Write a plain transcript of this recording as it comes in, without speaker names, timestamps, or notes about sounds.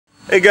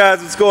Hey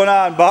guys, what's going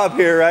on? Bob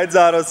here, Rides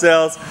Auto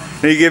Sales.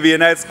 And to give you a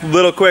nice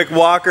little quick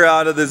walk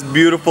around of this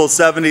beautiful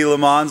 70 Le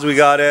Mans we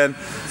got in.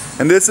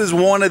 And this is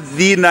one of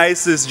the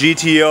nicest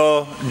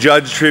GTO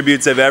Judge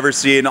tributes I've ever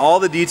seen. All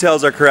the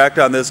details are correct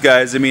on this,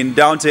 guys. I mean,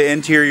 down to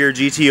interior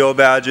GTO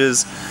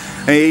badges.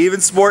 And even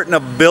sporting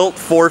a built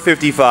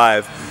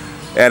 455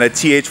 and a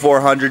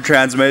TH400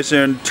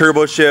 transmission,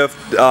 turbo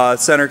shift,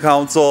 center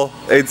console.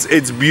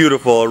 It's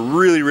beautiful. A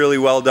really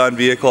well done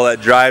vehicle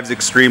that drives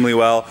extremely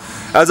well.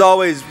 As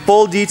always,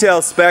 full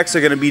detail specs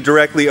are going to be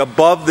directly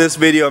above this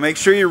video. Make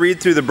sure you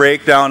read through the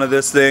breakdown of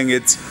this thing.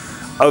 It's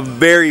a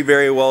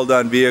very well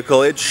done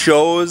vehicle. It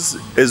shows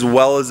as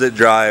well as it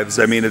drives.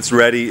 I mean, it's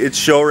ready. It's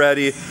show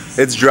ready.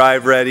 It's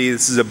drive ready.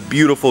 This is a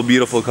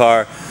beautiful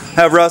car.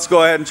 Have Russ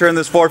go ahead and turn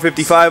this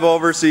 455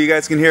 over so you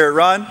guys can hear it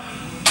run.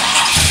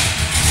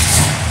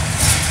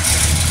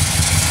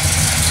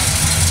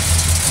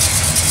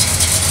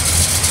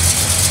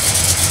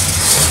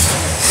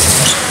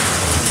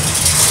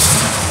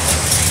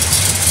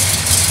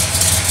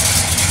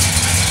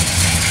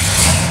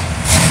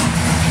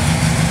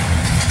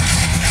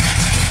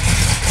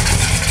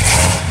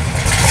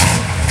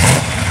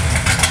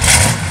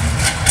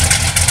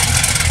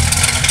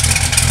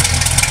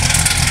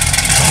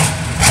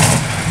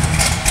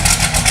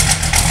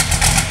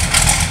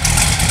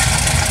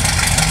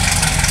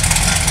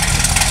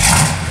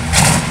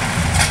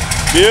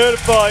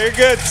 Beautiful, you're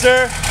good,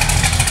 sir.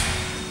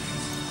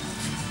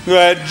 Go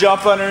ahead and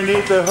jump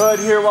underneath the hood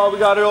here while we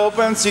got it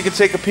open so you can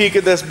take a peek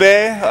at this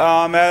bay.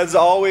 As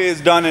always,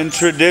 done in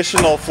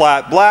traditional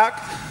flat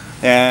black,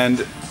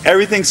 and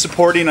everything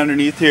supporting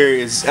underneath here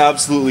is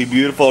absolutely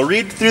beautiful.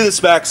 Read through the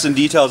specs and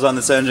details on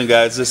this engine,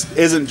 guys. This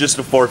isn't just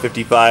a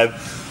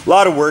 455. A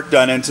lot of work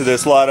done into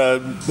this, a lot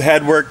of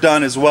head work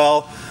done as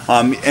well.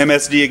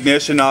 MSD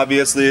ignition,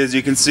 obviously, as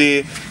you can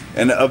see.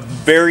 And a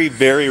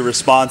very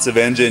responsive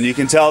engine. You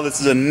can tell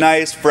this is a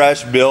nice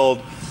fresh build,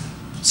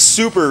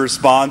 super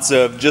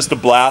responsive, just a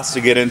blast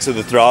to get into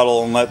the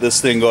throttle and let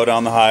this thing go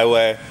down the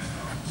highway.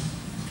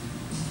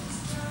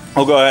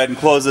 I'll go ahead and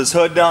close this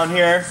hood down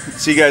here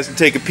so you guys can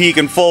take a peek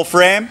in full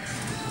frame.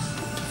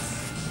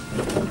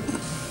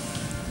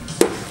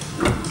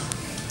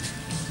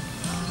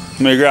 Let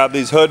me grab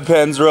these hood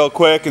pins real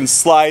quick and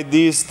slide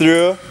these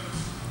through.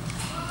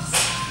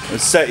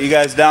 Let's set you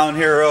guys down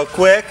here real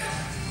quick.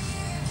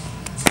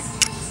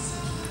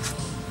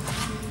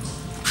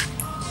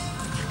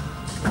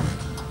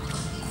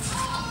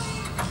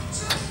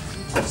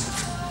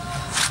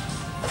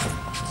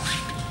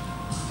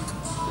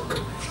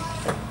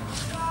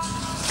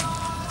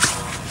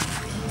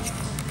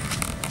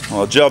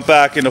 I'll jump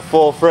back into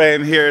full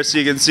frame here so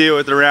you can see it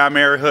with the ram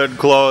air hood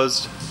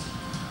closed.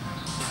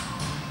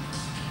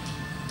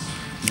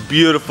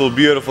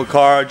 Beautiful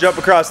car. Jump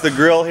across the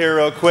grill here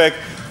real quick.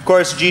 Of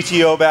course,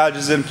 GTO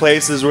badges in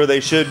places where they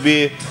should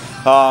be.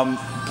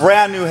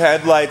 Brand new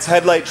headlights.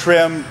 Headlight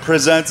trim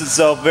presents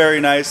itself very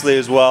nicely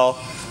as well.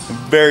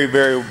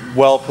 Very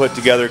well put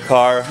together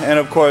car. And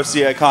of course,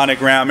 the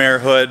iconic ram air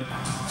hood.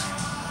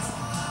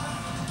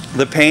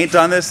 The paint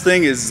on this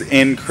thing is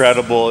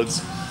incredible.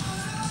 It's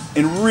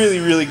in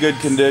really good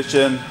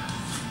condition.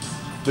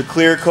 The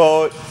clear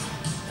coat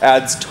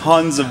adds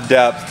tons of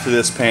depth to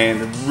this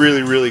paint.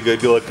 Really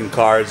good looking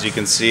car, as you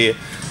can see.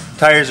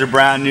 Tires are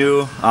brand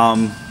new.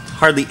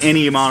 Hardly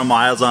any amount of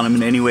miles on them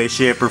in any way,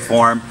 shape, or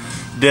form.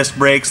 Disc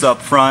brakes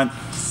up front.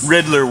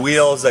 Riddler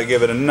wheels that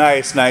give it a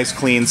nice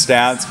clean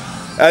stance.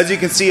 As you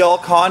can see, all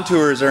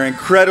contours are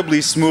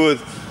incredibly smooth.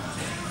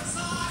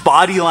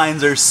 Body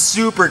lines are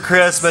super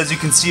crisp, as you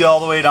can see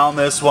all the way down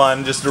this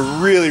one. Just a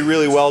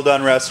really well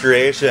done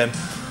restoration.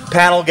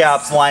 Panel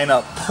gaps line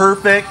up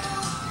perfect.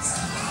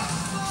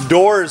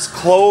 Doors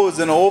close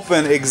and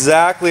open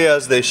exactly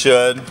as they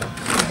should.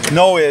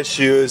 No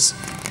issues.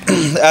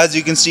 As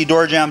you can see,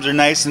 door jambs are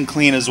nice and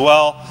clean as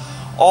well.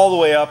 All the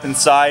way up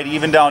inside,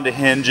 even down to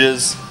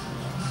hinges.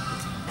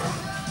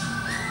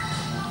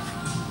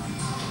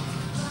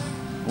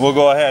 We'll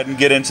go ahead and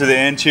get into the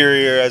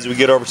interior as we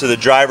get over to the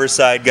driver's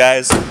side,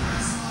 guys.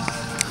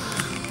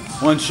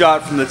 One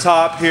shot from the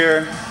top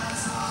here.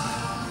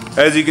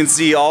 As you can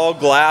see, all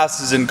glass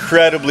is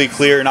incredibly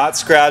clear, not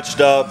scratched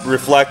up,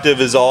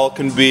 reflective as all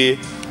can be.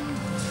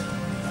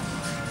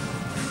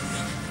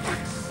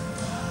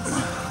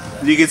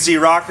 You can see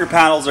rocker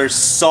panels are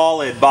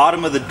solid,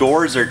 bottom of the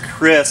doors are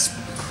crisp.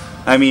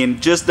 I mean,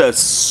 just a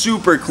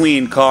super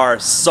clean car,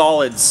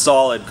 solid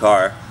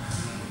car.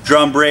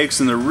 Drum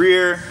brakes in the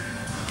rear.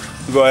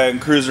 We'll go ahead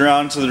and cruise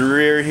around to the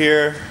rear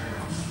here.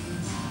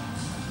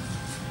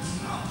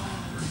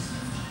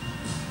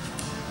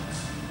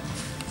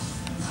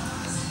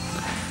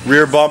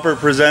 Rear bumper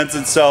presents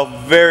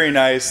itself very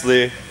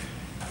nicely.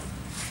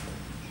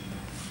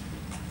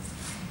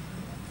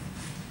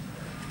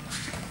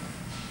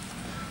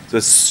 It's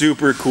a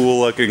super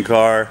cool looking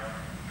car.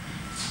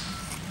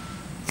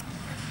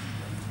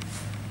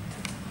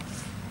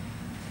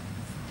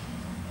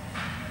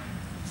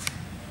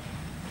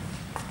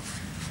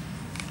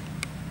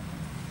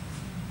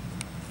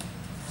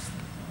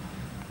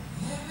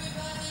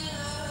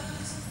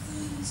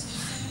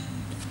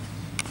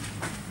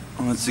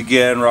 Once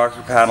again,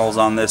 rocker panels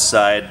on this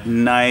side,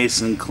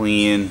 nice and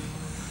clean,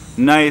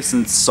 nice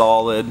and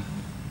solid.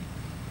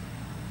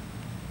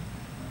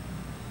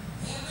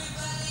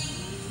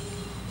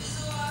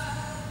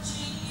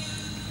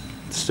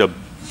 Just a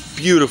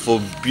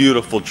beautiful,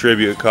 beautiful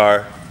tribute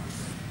car.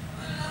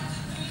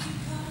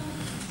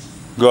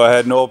 Go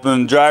ahead and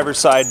open the driver's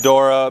side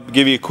door up,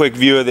 give you a quick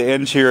view of the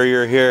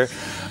interior here.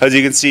 As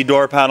you can see,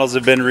 door panels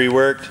have been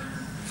reworked.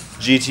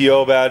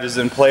 GTO badges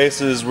in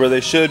places where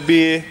they should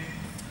be.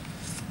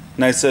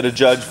 Nice set of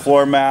Judge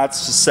floor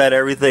mats to set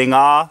everything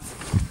off.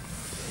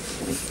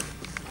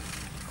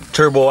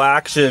 Turbo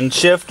action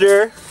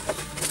shifter.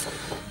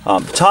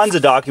 Tons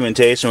of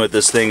documentation with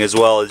this thing as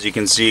well, as you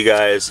can see,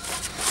 guys.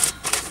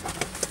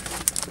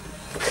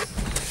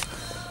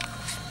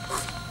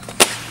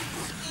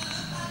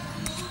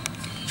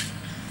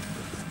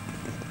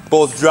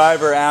 Both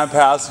driver and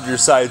passenger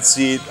side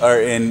seat are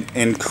in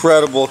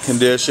incredible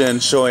condition,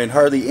 showing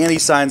hardly any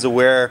signs of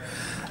wear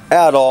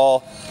at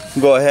all.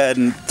 Go ahead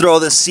and throw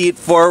the seat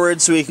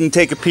forward so we can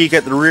take a peek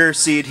at the rear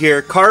seat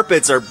here.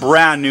 Carpets are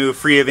brand new,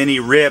 free of any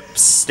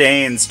rips,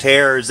 stains,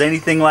 tears,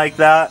 anything like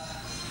that.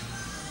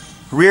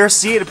 Rear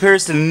seat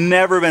appears to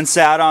never been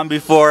sat on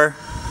before.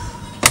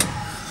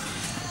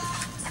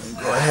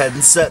 Go ahead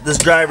and set this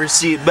driver's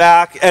seat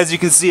back. As you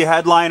can see,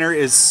 headliner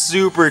is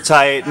super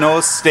tight,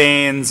 no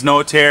stains,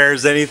 no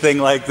tears, anything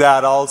like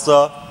that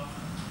also.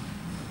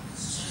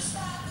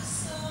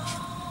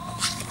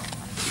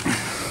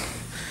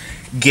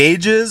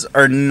 Gauges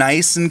are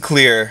nice and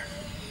clear.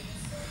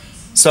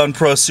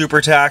 SunPro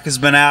SuperTac has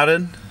been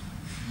added.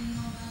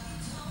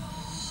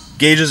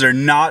 Gauges are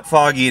not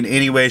foggy in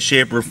any way,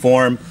 shape, or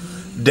form.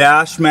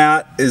 Dash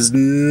mat is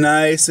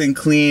nice and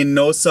clean,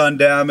 no sun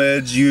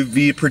damage,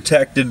 UV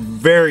protected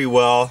very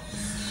well.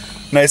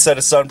 Nice set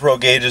of SunPro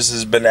gauges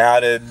has been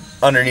added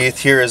underneath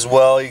here as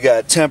well. You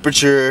got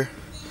temperature,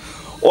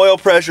 oil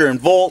pressure, and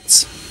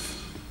volts.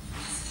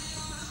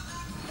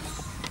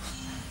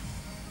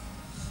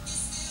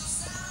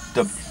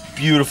 The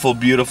beautiful,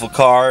 beautiful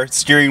car.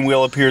 Steering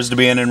wheel appears to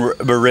be in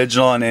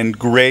original and in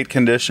great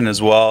condition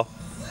as well.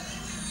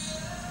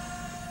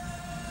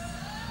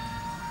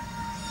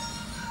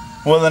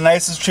 One of the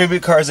nicest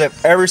tribute cars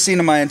I've ever seen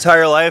in my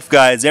entire life,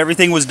 guys.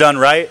 Everything was done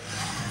right.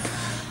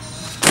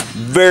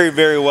 Very,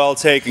 very well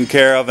taken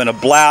care of, and a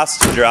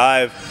blast to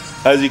drive.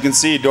 As you can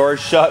see, doors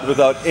shut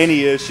without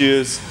any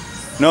issues.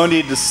 No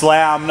need to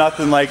slam,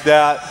 nothing like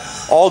that.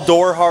 All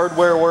door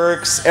hardware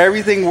works.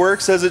 Everything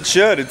works as it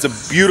should. It's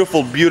a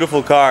beautiful,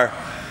 beautiful car.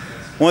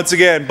 Once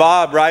again,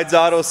 Bob, Rides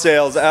Auto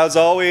Sales. As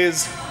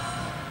always,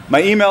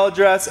 my email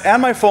address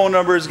and my phone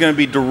number is going to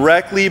be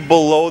directly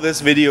below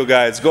this video,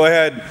 guys. Go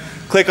ahead,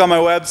 click on my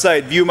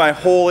website, view my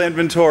whole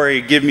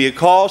inventory, give me a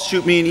call,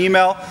 shoot me an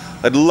email.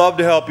 I'd love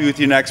to help you with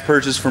your next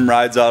purchase from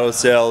Rides Auto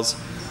Sales.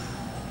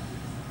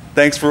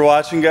 Thanks for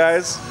watching,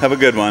 guys. Have a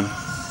good one.